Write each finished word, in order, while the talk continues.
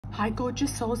Hi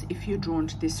gorgeous souls, if you're drawn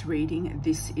to this reading,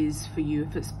 this is for you.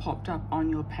 If it's popped up on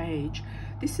your page,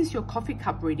 this is your coffee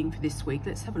cup reading for this week.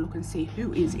 Let's have a look and see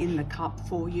who is in the cup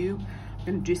for you. I'm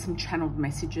going to do some channeled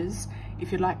messages.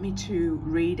 If you'd like me to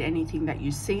read anything that you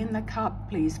see in the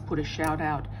cup, please put a shout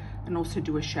out and also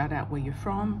do a shout out where you're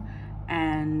from.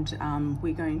 And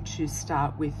we're going to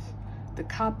start with the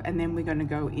cup, and then we're going to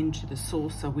go into the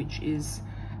saucer, which is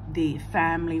the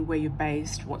family, where you're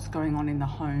based, what's going on in the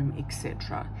home,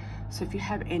 etc. So if you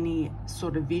have any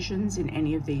sort of visions in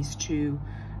any of these two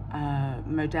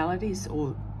modalities,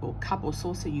 or cup or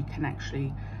saucer, you can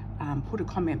actually put a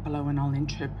comment below and I'll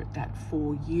interpret that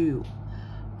for you.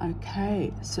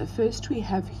 Okay, so first we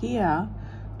have here,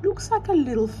 looks like a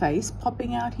little face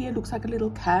popping out here, looks like a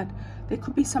little cat. There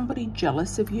could be somebody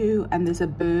jealous of you, and there's a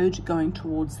bird going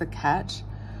towards the cat.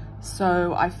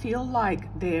 So I feel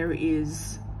like there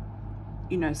is,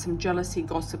 you know, some jealousy,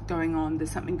 gossip going on.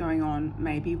 There's something going on,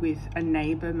 maybe with a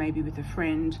neighbor, maybe with a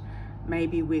friend,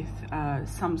 maybe with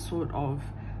some sort of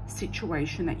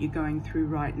situation that you're going through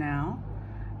right now.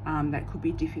 That could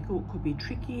be difficult, could be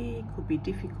tricky, could be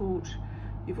difficult.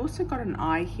 You've also got an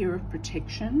eye here of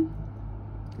protection.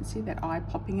 You can see that eye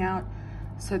popping out.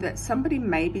 So that somebody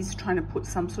maybe is trying to put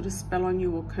some sort of spell on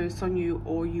you or curse on you,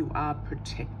 or you are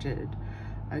protected.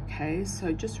 Okay,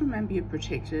 so just remember you're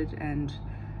protected, and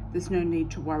there's no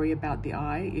need to worry about the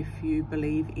eye. If you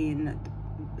believe in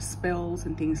spells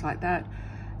and things like that,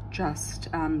 just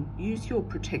use your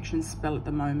protection spell at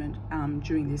the moment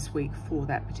during this week for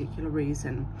that particular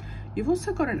reason. You've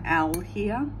also got an owl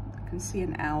here. I can see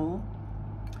an owl.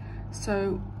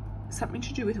 So something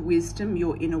to do with wisdom,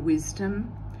 your inner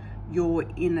wisdom, your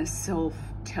inner self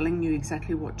telling you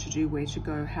exactly what to do, where to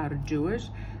go, how to do it.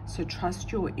 So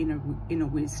trust your inner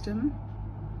wisdom.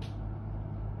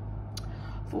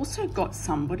 I've also got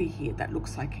somebody here that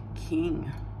looks like a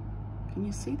king. Can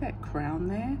you see that crown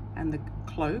there and the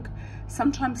cloak?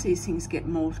 Sometimes these things get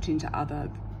morphed into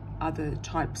other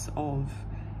types of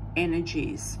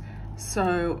energies,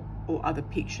 so, or other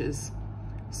pictures.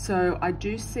 So I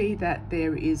do see that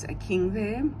there is a king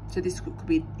there. So this could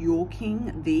be your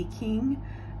king, the king,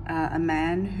 a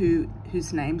man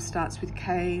whose name starts with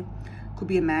K. Could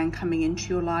be a man coming into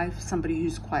your life, somebody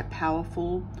who's quite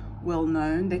powerful, well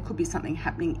known. There could be something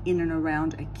happening in and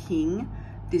around a king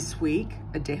this week,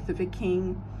 a death of a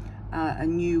king, a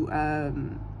new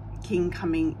king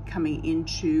coming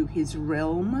into his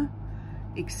realm,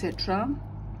 etc.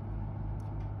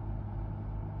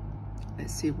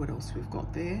 Let's see what else we've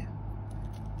got there.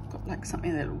 Got like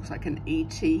something that looks like an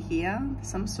ET here,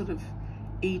 some sort of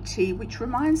ET, which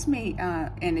reminds me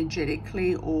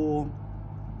energetically or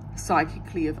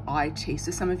psychically of IT.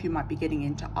 So some of you might be getting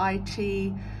into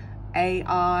IT,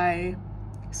 AI,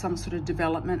 some sort of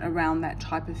development around that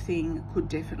type of thing could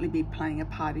definitely be playing a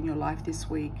part in your life this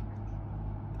week.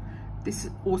 This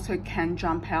also can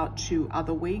jump out to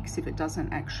other weeks if it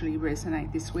doesn't actually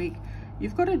resonate this week.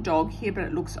 You've got a dog here, but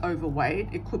it looks overweight.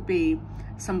 It could be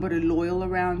somebody loyal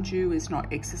around you is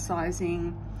not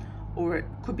exercising, or it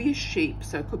could be a sheep.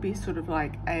 So it could be sort of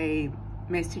like a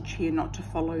message here not to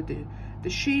follow the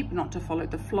sheep, not to follow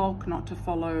the flock, not to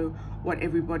follow what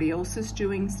everybody else is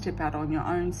doing. Step out on your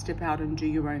own, step out and do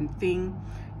your own thing.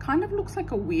 Kind of looks like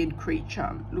a weird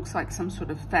creature. Looks like some sort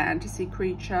of fantasy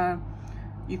creature.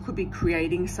 You could be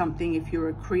creating something if you're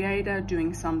a creator,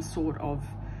 doing some sort of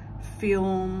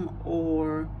film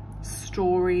or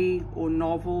story or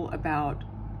novel about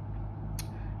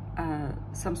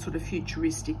some sort of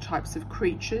futuristic types of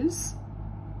creatures.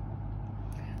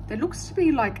 There looks to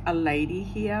be like a lady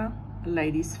here, a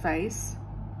lady's face.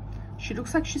 She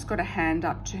looks like she's got a hand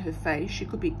up to her face. She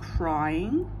could be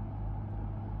crying.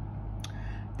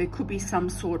 There could be some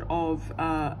sort of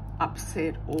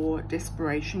upset or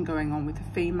desperation going on with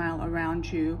a female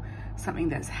around you, something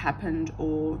that's happened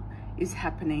or is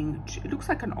happening. It looks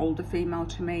like an older female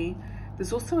to me.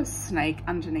 There's also a snake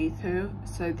underneath her.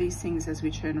 So these things, as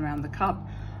we turn around the cup,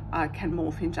 can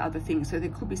morph into other things. So there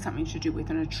could be something to do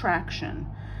with an attraction.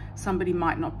 Somebody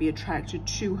might not be attracted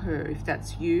to her. If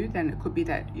that's you, then it could be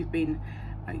that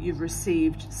you've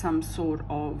received some sort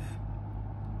of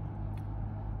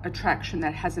attraction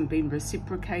that hasn't been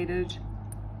reciprocated.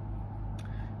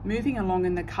 Moving along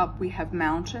in the cup, we have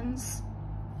mountains.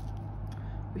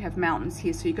 We have mountains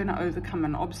here, so you're going to overcome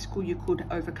an obstacle. You could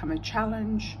overcome a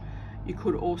challenge. You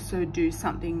could also do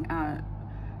something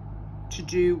to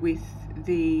do with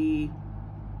the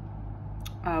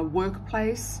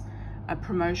workplace, a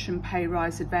promotion, pay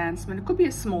rise, advancement. It could be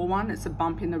a small one. It's a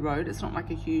bump in the road. It's not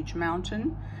like a huge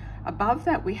mountain. Above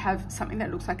that, we have something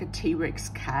that looks like a T-Rex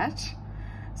cat.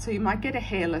 So you might get a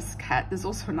hairless cat. There's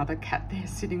also another cat there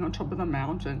sitting on top of the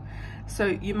mountain. So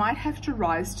you might have to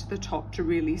rise to the top to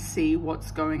really see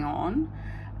what's going on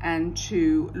and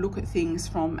to look at things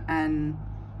from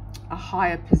a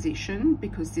higher position,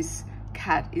 because this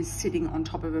cat is sitting on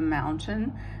top of a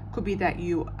mountain. Could be that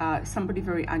you are somebody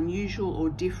very unusual or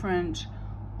different,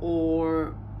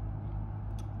 or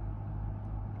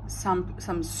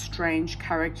some strange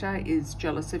character is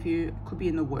jealous of you. It could be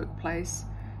in the workplace,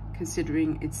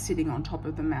 considering it's sitting on top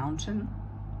of the mountain.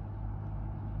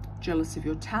 Jealous of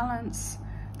your talents.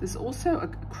 There's also a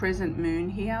crescent moon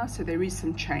here, so there is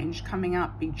some change coming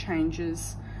up, big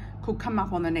changes. Could come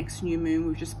up on the next new moon.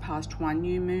 We've just passed one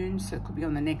new moon, so it could be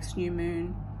on the next new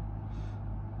moon.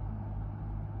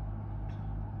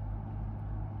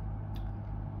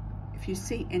 If you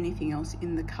see anything else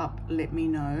in the cup, let me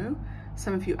know.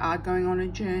 Some of you are going on a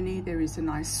journey. There is a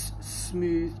nice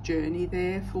smooth journey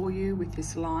there for you with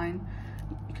this line.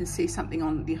 You can see something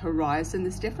on the horizon.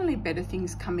 There's definitely better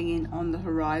things coming in on the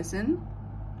horizon.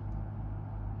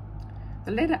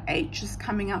 The letter H is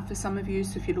coming up for some of you.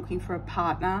 So if you're looking for a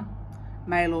partner,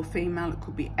 male or female, it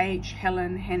could be H,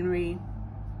 Helen, Henry,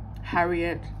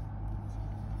 Harriet,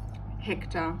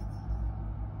 Hector.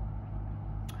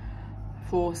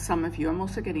 For some of you, I'm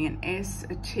also getting an S,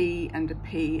 a T, and a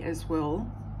P as well.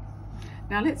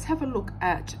 Now let's have a look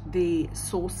at the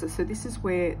sources. So this is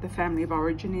where the family of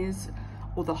origin is,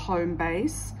 or the home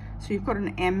base. So you've got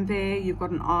an M there, you've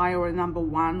got an I or a number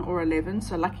 1 or 11.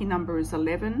 So lucky number is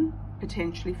 11,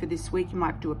 potentially for this week. You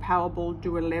might do a Powerball,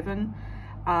 do 11.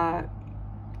 M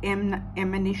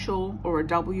initial or a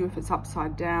W if it's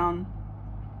upside down.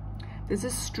 There's a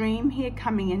stream here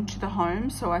coming into the home,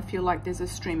 so I feel like there's a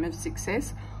stream of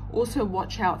success. Also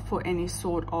watch out for any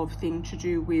sort of thing to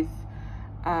do with,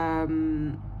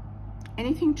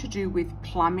 anything to do with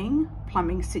plumbing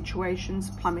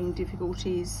situations, plumbing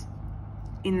difficulties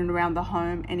in and around the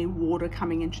home, any water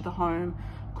coming into the home.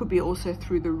 Could be also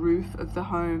through the roof of the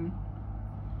home.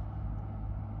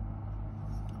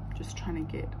 Just trying to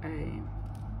get a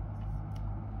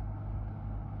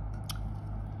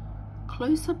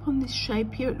close up on this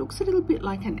shape here. It looks a little bit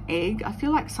like an egg. I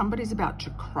feel like somebody's about to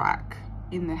crack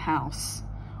in the house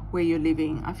where you're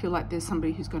living. I feel like there's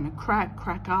somebody who's going to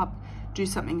crack up, do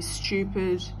something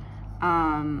stupid.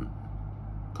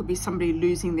 Could be somebody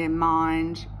losing their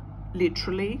mind,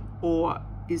 literally, or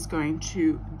is going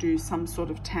to do some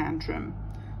sort of tantrum.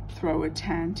 Throw a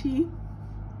tanty.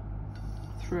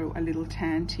 Throw a little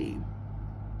tanty.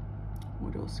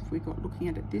 What else have we got looking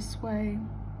at it this way?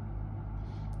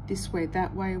 This way,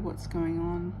 that way, what's going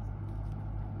on?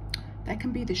 That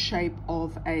can be the shape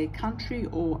of a country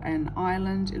or an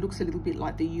island. It looks a little bit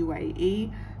like the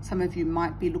UAE. Some of you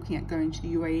might be looking at going to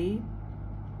the UAE,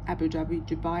 Abu Dhabi,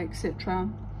 Dubai, etc.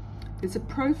 There's a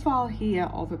profile here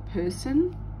of a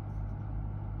person.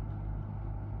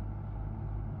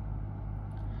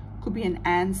 Could be an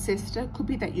ancestor. Could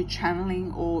be that you're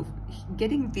channeling or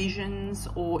getting visions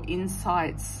or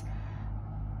insights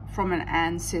from an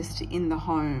ancestor in the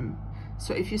home.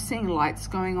 So if you're seeing lights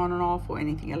going on and off, or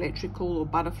anything electrical, or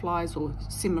butterflies or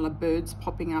similar birds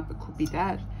popping up, it could be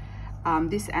that.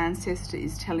 This ancestor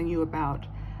is telling you about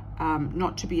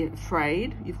not to be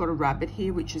afraid. You've got a rabbit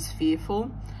here, which is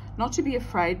fearful. Not to be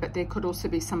afraid, but there could also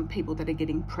be some people that are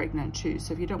getting pregnant too.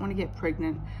 So if you don't want to get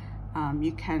pregnant,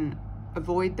 you can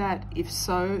avoid that. If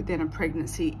so, then a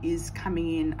pregnancy is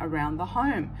coming in around the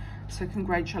home. So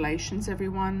congratulations,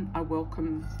 everyone. I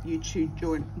welcome you to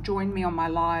join me on my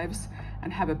lives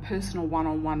and have a personal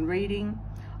one-on-one reading.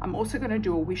 I'm also going to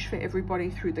do a wish for everybody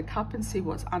through the cup and see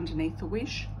what's underneath the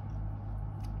wish.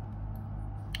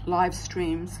 Live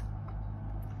streams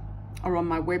are on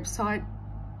my website,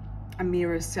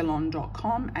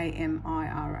 amiracelon.com,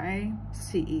 AMIRACELON.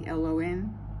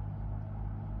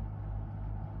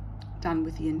 Done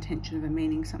with the intention of a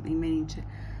meaning, something meaning to,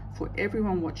 for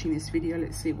everyone watching this video.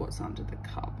 Let's see what's under the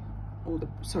cup, or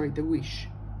the wish.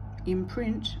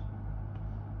 Imprint.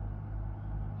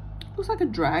 Looks like a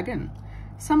dragon.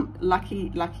 Some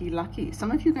lucky.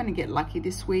 Some of you are going to get lucky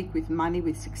this week with money,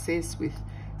 with success, with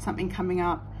something coming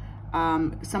up.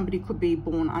 Somebody could be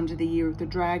born under the year of the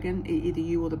dragon, either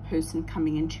you or the person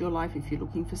coming into your life if you're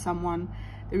looking for someone.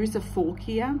 There is a fork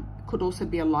here. Could also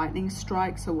be a lightning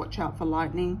strike, so watch out for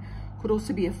lightning. Could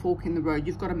also be a fork in the road.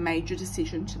 You've got a major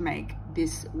decision to make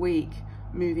this week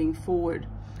moving forward.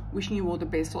 Wishing you all the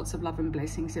best. Lots of love and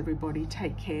blessings, everybody.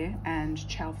 Take care and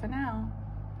ciao for now.